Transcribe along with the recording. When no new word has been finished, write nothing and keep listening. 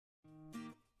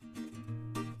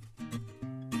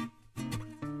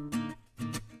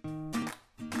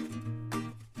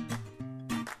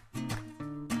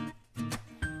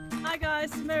Hi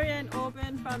guys, Marianne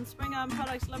Auburn from Springarm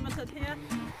Products Limited here.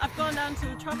 I've gone down to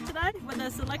the trough today with a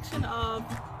selection of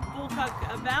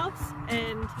ballcock valves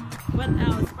and with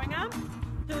our Springarm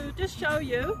to just show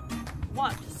you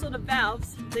what sort of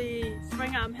valves the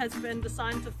Springarm has been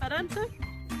designed to fit into.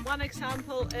 One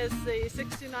example is the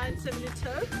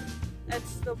 6972.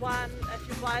 It's the one, if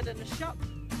you buy it in a shop,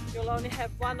 you'll only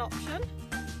have one option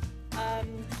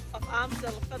of arms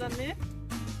that'll fit in there.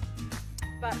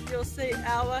 But you'll see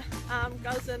our arm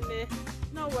goes in there,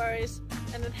 no worries,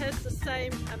 and it has the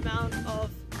same amount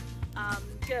of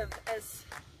give as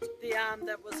the arm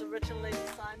that was originally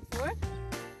designed for it.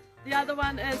 The other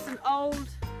one is an old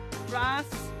brass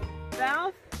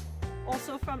valve,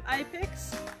 also from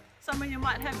Apex. Some of you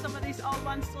might have some of these old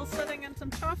ones still sitting in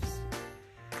some troughs.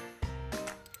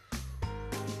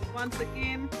 Once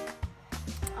again,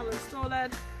 I'll install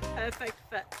it, perfect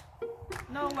fit.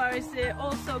 No worries there,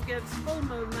 also gives full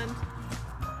movement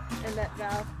in that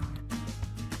valve.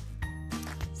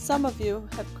 Some of you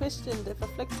have questioned if a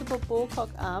flexible ballcock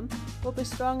arm will be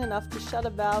strong enough to shut a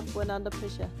valve when under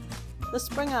pressure. The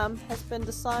Springarm has been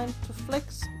designed to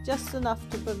flex just enough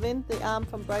to prevent the arm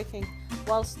from breaking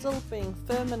while still being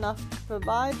firm enough to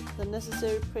provide the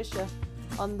necessary pressure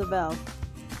on the valve.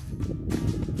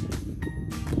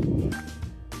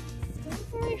 It's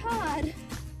not very hard.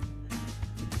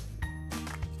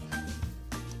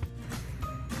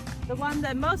 The one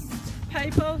that most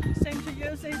people seem to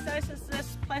use these days is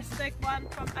this plastic one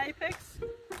from Apex.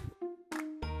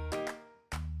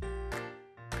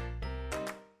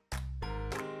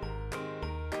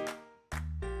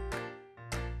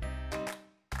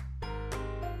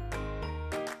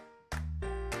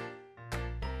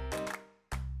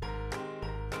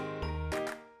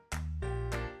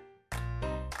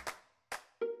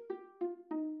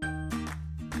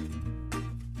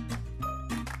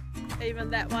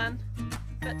 Even that one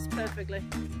fits perfectly.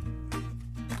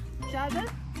 Charger?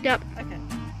 Yep. Okay.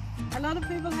 A lot of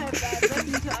people have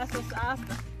written to us this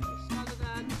after. Shut it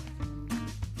on.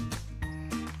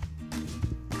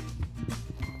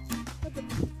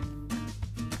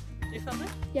 You feel it?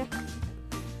 Yeah.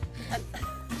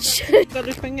 Got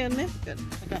your finger in there? Good.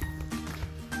 Okay.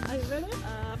 Are you ready?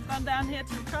 I've gone down here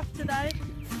to the trough today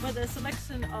with a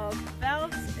selection of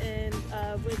valves and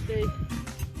with the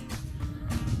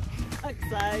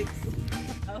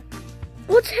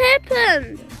What's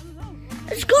happened?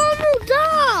 It's gone all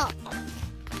dark!